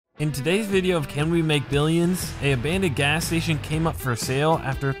In today's video of Can We Make Billions, an abandoned gas station came up for sale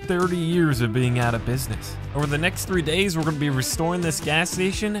after 30 years of being out of business. Over the next 3 days, we're going to be restoring this gas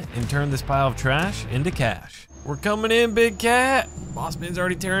station and turn this pile of trash into cash. We're coming in, big cat. Boss man's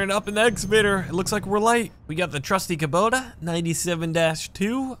already tearing it up in the excavator. It looks like we're late. We got the trusty Kubota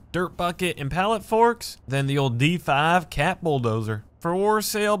 97-2, dirt bucket and pallet forks, then the old D5 cat bulldozer. For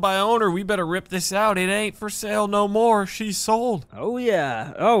sale by owner, we better rip this out. It ain't for sale no more. She's sold. Oh,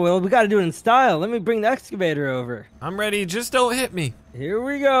 yeah. Oh, well, we got to do it in style. Let me bring the excavator over. I'm ready. Just don't hit me. Here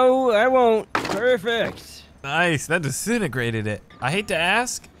we go. I won't. Perfect. Nice. That disintegrated it. I hate to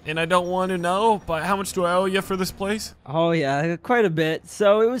ask, and I don't want to know, but how much do I owe you for this place? Oh, yeah. Quite a bit.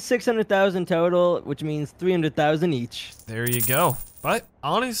 So it was $600,000 total, which means $300,000 each. There you go. But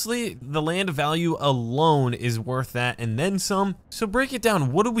honestly, the land value alone is worth that and then some. So break it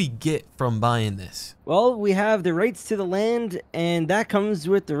down. What do we get from buying this? Well, we have the rights to the land, and that comes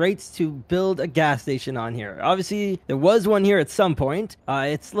with the rights to build a gas station on here. Obviously, there was one here at some point.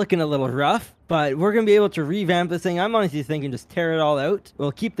 It's looking a little rough, but we're going to be able to revamp this thing. I'm honestly thinking just tear it all out.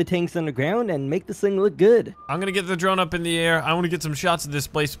 We'll keep the tanks underground and make this thing look good. I'm going to get the drone up in the air. I want to get some shots of this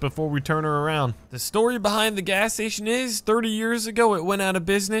place before we turn her around. The story behind the gas station is 30 years ago, it went out of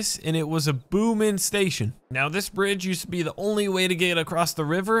business and it was a booming station. Now, this bridge used to be the only way to get across the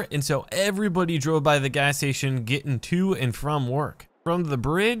river, and so everybody drove by the gas station getting to and from work. From the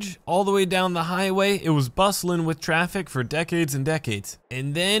bridge all the way down the highway, it was bustling with traffic for decades and decades.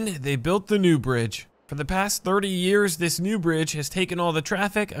 And then they built the new bridge. For the past 30 years, this new bridge has taken all the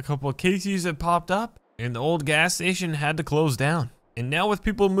traffic, a couple of cases had popped up, and the old gas station had to close down. And now with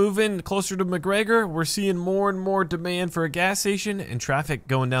people moving closer to McGregor, we're seeing more and more demand for a gas station and traffic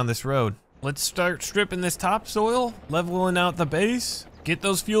going down this road. Let's start stripping this topsoil, leveling out the base. Get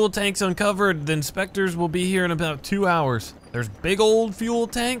those fuel tanks uncovered. The inspectors will be here in about 2 hours. There's big old fuel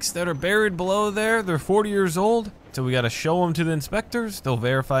tanks that are buried below there. They're 40 years old. So we got to show them to the inspectors. They'll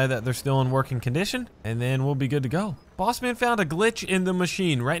verify that they're still in working condition, and then we'll be good to go. Bossman found a glitch in the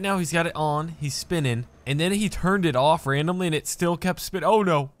machine. Right now he's got it on, he's spinning, and then he turned it off randomly and it still kept spinning. Oh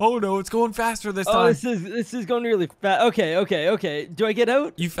no, it's going faster this time. Oh, this is going really fast. Okay. Do I get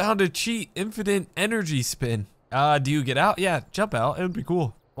out? You found a cheat, infinite energy spin. Do you get out? Yeah, jump out. It would be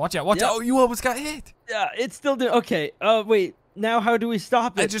cool. Watch out. Oh, you almost got hit. Yeah, it's still doing. Okay. Wait. Now how do we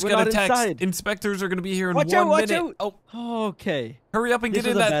stop it? I just got a text. Inside. Inspectors are going to be here in 1 minute. Watch out. Oh, okay. Hurry up and get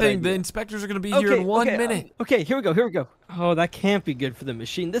in that thing. The inspectors are going to be here in 1 minute. Okay, here we go. Oh, that can't be good for the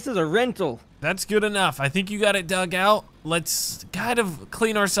machine. This is a rental. That's good enough. I think you got it dug out. Let's kind of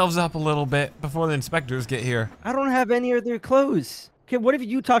clean ourselves up a little bit before the inspectors get here. I don't have any of their clothes. Okay, what if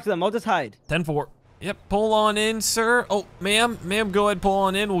you talk to them? I'll just hide. 10-4. Yep, pull on in, sir. Oh, ma'am, go ahead, pull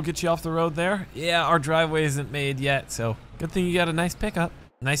on in. We'll get you off the road there. Yeah, our driveway isn't made yet, so good thing you got a nice pickup.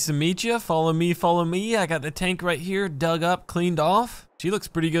 Nice to meet you. Follow me. I got the tank right here, dug up, cleaned off. She looks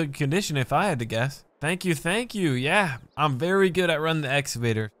pretty good condition if I had to guess. Thank you. Yeah, I'm very good at running the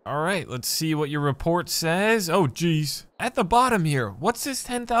excavator. All right, let's see what your report says. Oh, geez. At the bottom here, what's this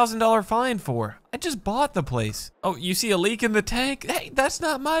 $10,000 fine for? I just bought the place. Oh, you see a leak in the tank? Hey, that's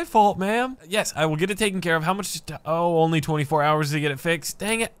not my fault, ma'am. Yes, I will get it taken care of. How much? Oh, only 24 hours to get it fixed.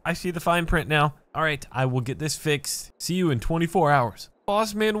 Dang it, I see the fine print now. All right, I will get this fixed. See you in 24 hours.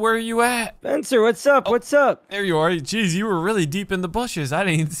 Boss man, where are you at? Spencer, what's up? Oh, what's up? There you are. Jeez, you were really deep in the bushes. I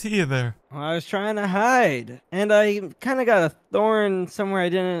didn't even see you there. Well, I was trying to hide, and I kind of got a thorn somewhere I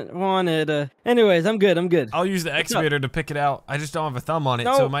didn't want it. Anyways, I'm good. I'll use the excavator to pick it out. I just don't have a thumb on it,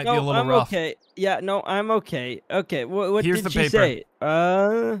 so it might be a little rough. Okay. Yeah, no, I'm okay. Okay, what Here's did the she paper.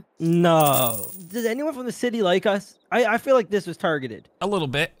 Say? No. Does anyone from the city like us? I feel like this was targeted. A little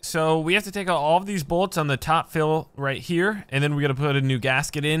bit. So we have to take out all of these bolts on the top fill right here, and then we got to put a new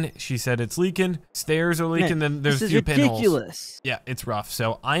gasket in. She said it's leaking. Stairs are leaking. Then there's a few pinholes. Ridiculous. Yeah, it's rough.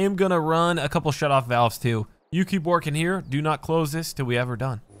 So I am gonna run a couple shut-off valves too. You keep working here. Do not close this till we have her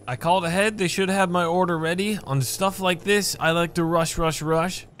done. I called ahead. They should have my order ready. On stuff like this, I like to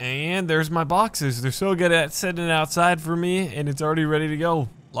rush. And there's my boxes. They're so good at sitting outside for me, and it's already ready to go.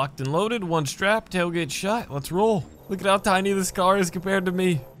 Locked and loaded, one strap, tailgate shut. Let's roll. Look at how tiny this car is compared to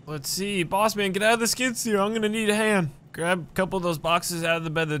me. Let's see. Boss man, get out of the skid steer. I'm gonna need a hand. Grab a couple of those boxes out of the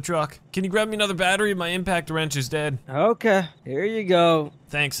bed of the truck. Can you grab me another battery? My impact wrench is dead. Okay, here you go.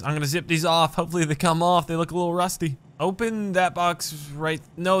 Thanks. I'm gonna zip these off. Hopefully they come off. They look a little rusty. Open that box right.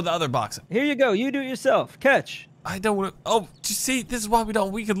 No, the other box. Here you go. You do it yourself. Catch. I don't want to. Oh, just see, this is why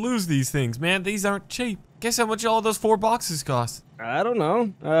we could lose these things, man. These aren't cheap. Guess how much all those 4 boxes cost? I don't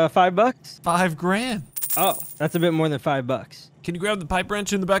know. $5? $5 grand. Oh, that's a bit more than $5. Can you grab the pipe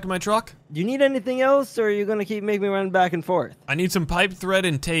wrench in the back of my truck? Do you need anything else, or are you gonna keep making me run back and forth? I need some pipe thread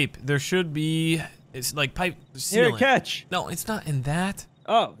and tape. There should be, it's like pipe sealant. Here, catch. No, it's not in that.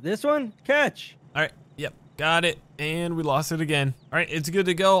 Oh, this one? Catch. All right, yep, got it. And we lost it again. All right, it's good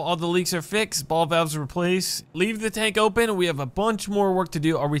to go. All the leaks are fixed. Ball valves are replaced. Leave the tank open. We have a bunch more work to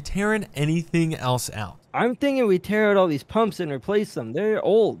do. Are we tearing anything else out? I'm thinking we tear out all these pumps and replace them. They're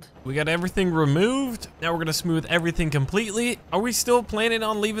old. We got everything removed. Now we're gonna smooth everything completely. Are we still planning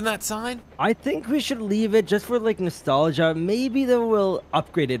on leaving that sign? I think we should leave it just for like nostalgia. Maybe then we'll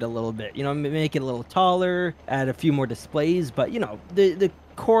upgrade it a little bit. You know, make it a little taller, add a few more displays. But you know, the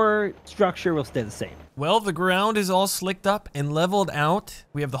core structure will stay the same. Well, the ground is all slicked up and leveled out.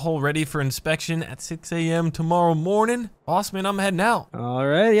 We have the hole ready for inspection at 6 a.m. tomorrow morning. Boss man, I'm heading out. All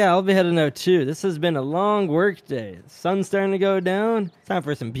right, yeah, I'll be heading out too. This has been a long work day. The sun's starting to go down. It's time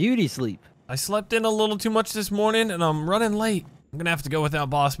for some beauty sleep. I slept in a little too much this morning and I'm running late. I'm gonna have to go without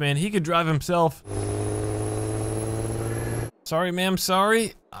boss man. He could drive himself. Sorry, ma'am,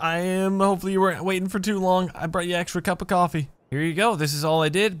 sorry. Hopefully you weren't waiting for too long. I brought you an extra cup of coffee. Here you go. This is all I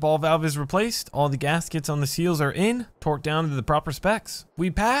did. Ball valve is replaced. All the gaskets on the seals are in. Torqued down to the proper specs.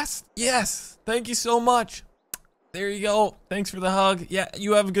 We passed? Yes. Thank you so much. There you go. Thanks for the hug. Yeah,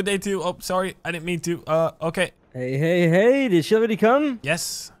 you have a good day too. Oh, sorry. I didn't mean to. Okay. Hey, did she already come?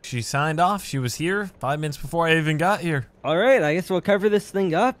 Yes. She signed off. She was here 5 minutes before I even got here. All right, I guess we'll cover this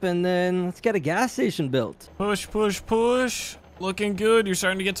thing up and then let's get a gas station built. Push, push, push. Looking good. You're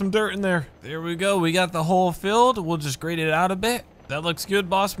starting to get some dirt in there. There we go. We got the hole filled. We'll just grade it out a bit. That looks good,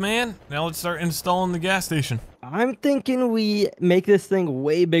 boss man. Now let's start installing the gas station. I'm thinking we make this thing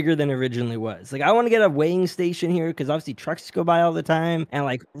way bigger than it originally was. Like, I want to get a weighing station here because obviously trucks go by all the time and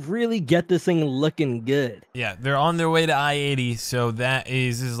like really get this thing looking good. Yeah, they're on their way to I-80, so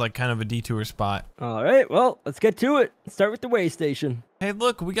this is like kind of a detour spot. All right, well, let's get to it. Let's start with the weigh station. Hey,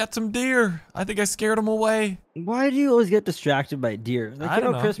 look, we got some deer. I think I scared them away. Why do you always get distracted by deer? Like, I you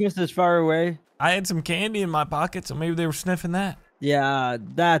don't know, know. Christmas is far away. I had some candy in my pocket, so maybe they were sniffing that. Yeah,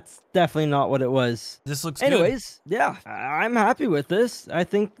 that's definitely not what it was. This looks Anyways, yeah, I'm happy with this. I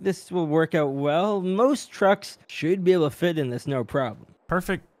think this will work out well. Most trucks should be able to fit in this, no problem. good.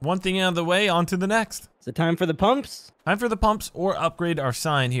 Perfect. One thing out of the way, on to the next. Is it time for the pumps? Time for the pumps or upgrade our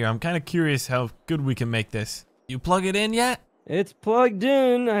sign here. I'm kind of curious how good we can make this. You plug it in yet? It's plugged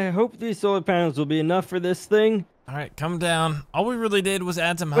in. I hope these solar panels will be enough for this thing. All right, come down. All we really did was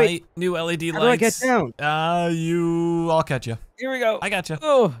add some Wait, height, new LED lights. How do I get down? I'll catch you. Here we go. I got you.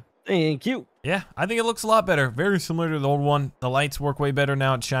 Oh, thank you. Yeah, I think it looks a lot better. Very similar to the old one. The lights work way better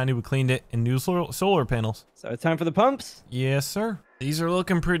now. It's shiny. We cleaned it. And new solar panels. So it's time for the pumps? Yes, sir. These are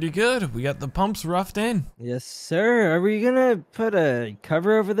looking pretty good. We got the pumps roughed in. Yes, sir. Are we gonna put a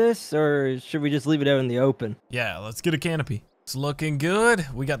cover over this, or should we just leave it out in the open? Yeah, let's get a canopy. It's looking good.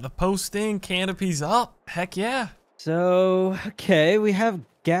 We got the posting, canopies up. Heck yeah. So, okay, we have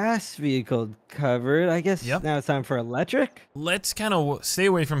gas vehicle covered. I guess Yep. now it's time for electric. Let's kind of stay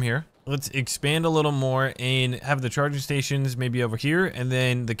away from here. Let's expand a little more and have the charging stations maybe over here and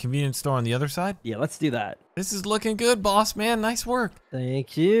then the convenience store on the other side. Yeah, let's do that. This is looking good, boss man. Nice work.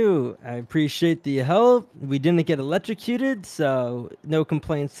 Thank you. I appreciate the help. We didn't get electrocuted, so no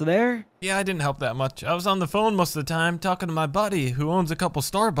complaints there. Yeah, I didn't help that much. I was on the phone most of the time talking to my buddy who owns a couple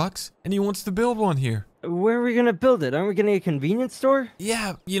Starbucks and he wants to build one here. Where are we gonna build it? Aren't we gonna get a convenience store?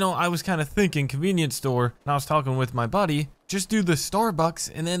 Yeah, I was kind of thinking convenience store and I was talking with my buddy. Just do the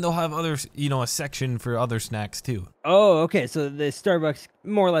Starbucks and then they'll have others, a section for other snacks too. Oh, okay. So the Starbucks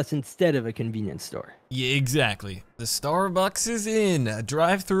more or less instead of a convenience store. Yeah, exactly. The Starbucks is in, a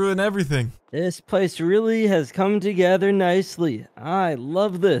drive-through and everything. This place really has come together nicely. I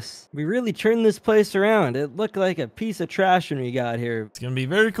love this. We really turned this place around. It looked like a piece of trash when we got here. It's gonna be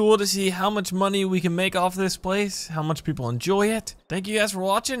very cool to see how much money we can make off this place, how much people enjoy it. Thank you guys for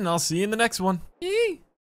watching, and I'll see you in the next one. Yee!